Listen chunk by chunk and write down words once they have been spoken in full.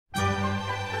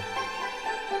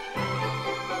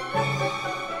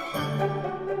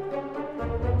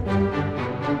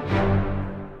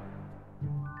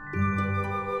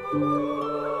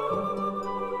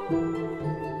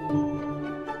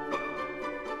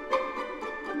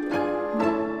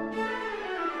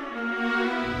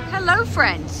Hello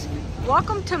friends,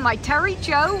 welcome to my Terry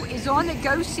Jo is on the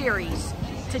Go series.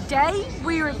 Today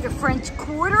we are at the French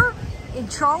Quarter in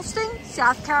Charleston,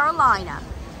 South Carolina,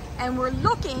 and we're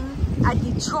looking at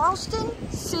the Charleston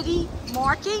City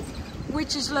Market,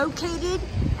 which is located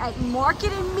at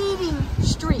Market and Meeting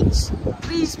Streets.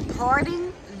 Please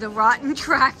pardon the rotten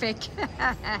traffic,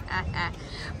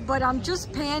 but I'm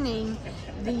just panning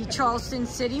the Charleston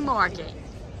City Market.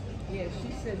 Yeah,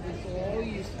 she said this all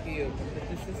used to be open, but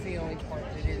this is the only part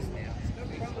that is now.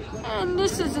 And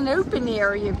this is an open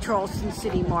area of Charleston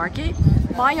City Market.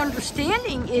 My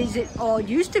understanding is it all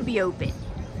used to be open.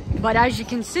 But as you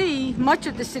can see, much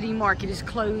of the city market is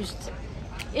closed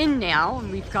in now,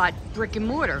 and we've got brick and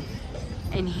mortar.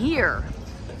 And here,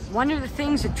 one of the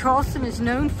things that Charleston is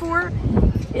known for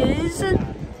is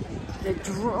the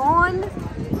drawn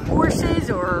horses,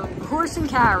 or horse and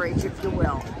carriage, if you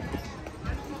will.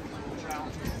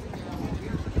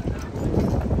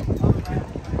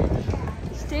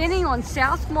 Standing on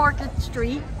South Market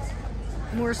Street,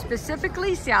 more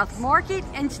specifically South Market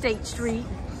and State Street,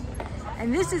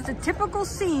 and this is a typical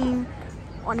scene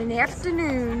on an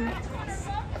afternoon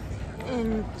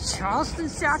in Charleston,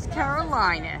 South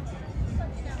Carolina.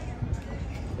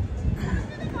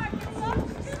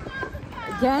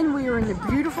 Again, we are in the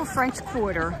beautiful French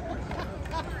Quarter,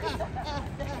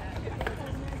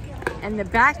 and the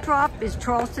backdrop is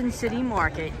Charleston City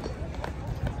Market.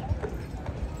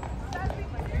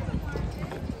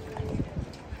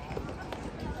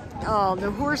 Oh,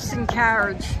 the horse and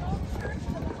carriage.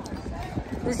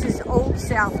 This is Old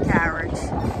South Carriage.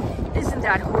 Isn't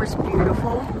that horse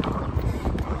beautiful?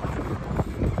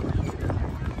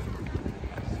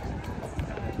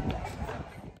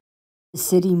 The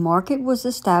city market was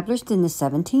established in the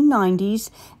 1790s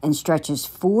and stretches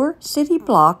 4 city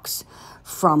blocks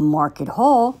from Market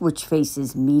Hall, which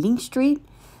faces Meeting Street,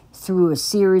 through a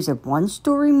series of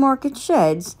one-story market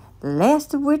sheds, the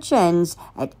last of which ends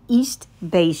at East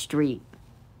Bay Street.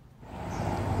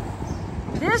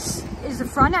 This is the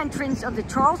front entrance of the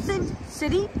Charleston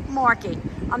City Market.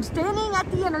 I'm standing at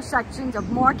the intersections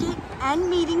of Market and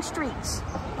Meeting Streets.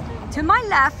 To my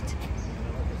left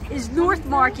is North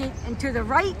Market, and to the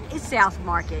right is South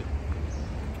Market.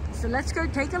 So let's go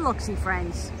take a look-see,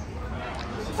 friends.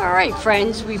 All right,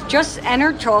 friends, we've just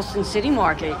entered Charleston City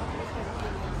Market,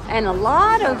 and a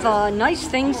lot of nice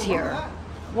things here.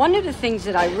 One of the things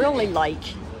that I really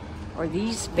like are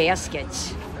these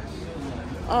baskets.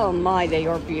 Oh my, they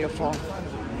are beautiful.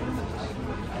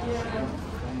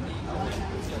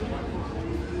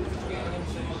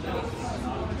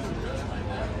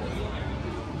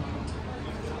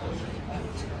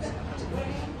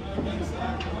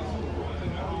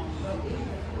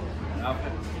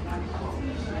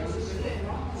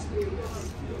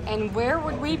 And where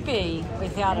would we be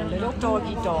without a little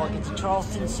doggy dog at the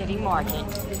Charleston City Market?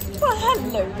 Well,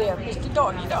 hello there, Mr.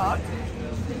 Doggy Dog.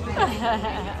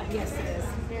 Yes, it is.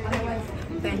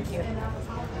 Thank you.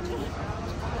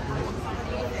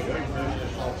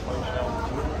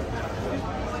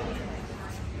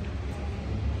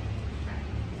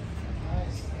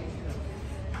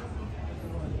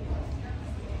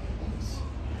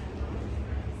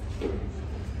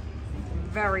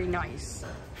 Very nice.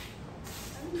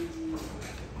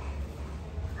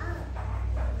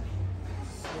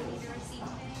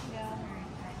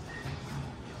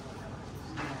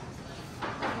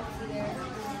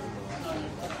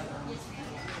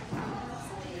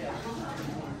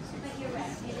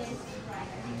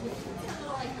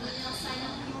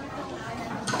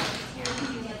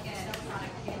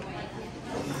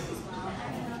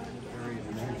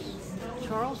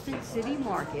 Charleston City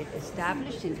Market,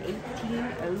 established in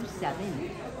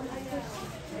 1807.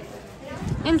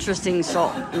 Interesting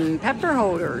salt and pepper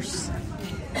holders.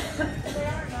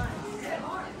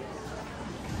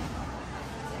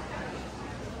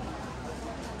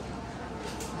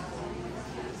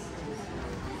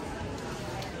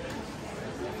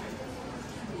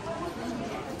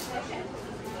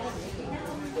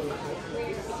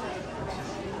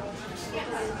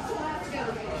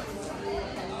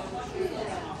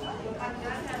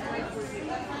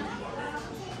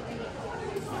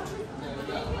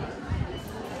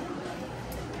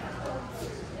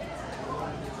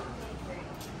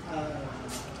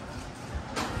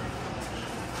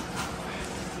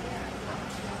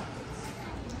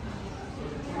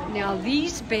 Now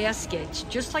these baskets,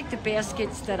 just like the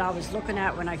baskets that I was looking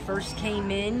at when I first came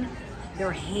in,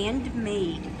 they're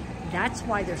handmade. That's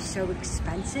why they're so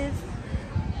expensive.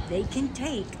 They can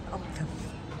take up to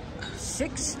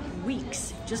 6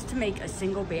 weeks just to make a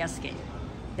single basket.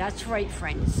 That's right,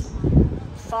 friends.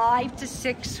 5 to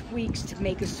 6 weeks to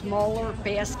make a smaller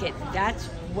basket. That's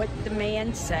what the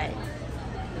man said.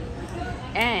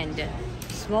 And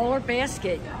smaller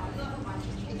basket.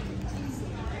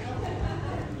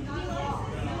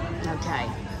 Okay.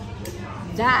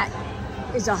 That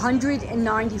is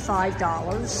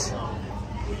 $195.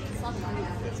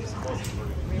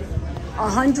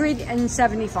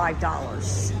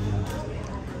 $175.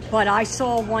 But I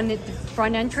saw one at the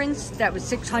front entrance that was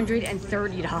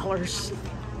 $630.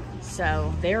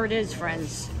 So there it is,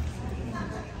 friends.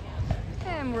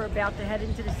 And we're about to head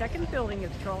into the second building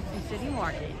of Charleston City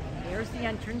Market. There's the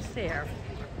entrance there.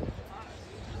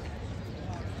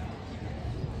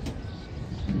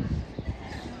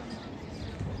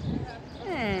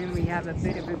 And we have a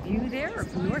bit of a view there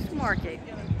of North Market.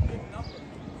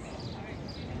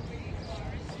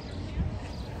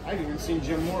 I've even seen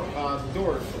Jim Moore,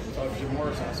 doors of Jim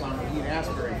Morris house on Ian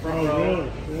Asbury in front row.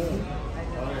 Really? Yeah.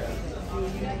 Oh,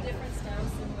 yeah.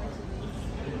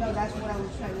 No, that's what I was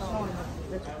trying to show him.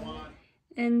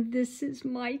 And this is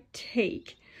my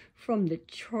take from the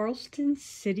Charleston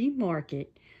City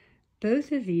Market.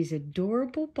 Both of these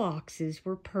adorable boxes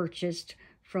were purchased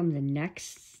from the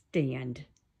next stand.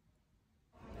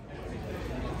 You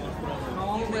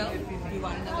will? You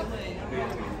want another one?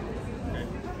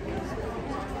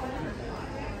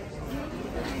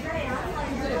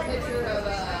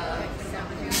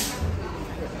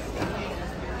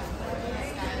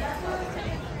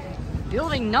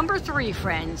 Building number 3,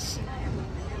 friends.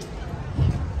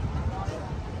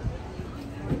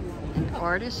 An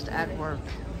artist at work.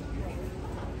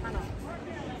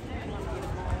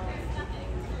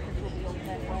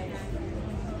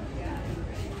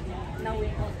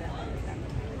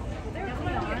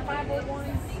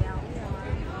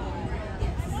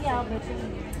 Yeah, but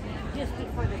just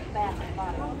for the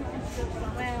basketball.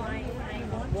 Well, I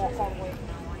ain't walk all the way.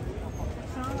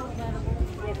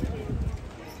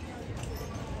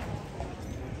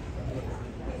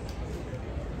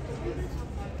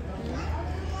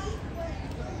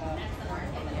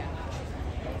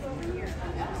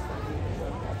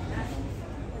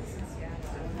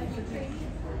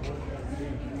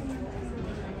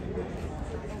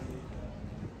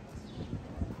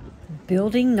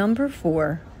 Building number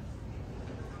 4.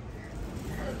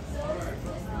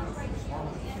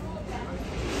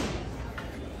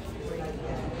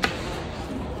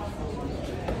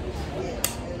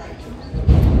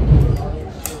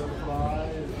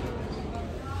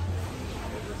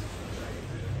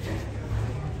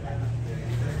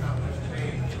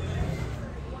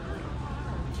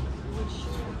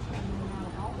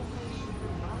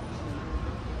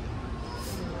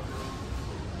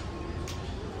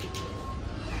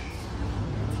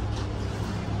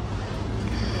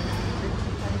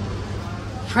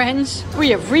 Friends, we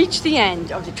have reached the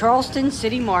end of the Charleston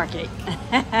City Market.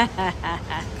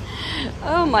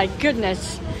 Oh my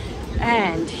goodness.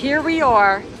 And here we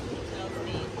are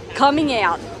coming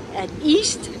out at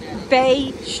East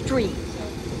Bay Street.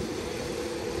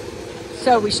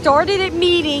 So we started at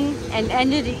Meeting and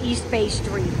ended at East Bay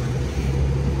Street.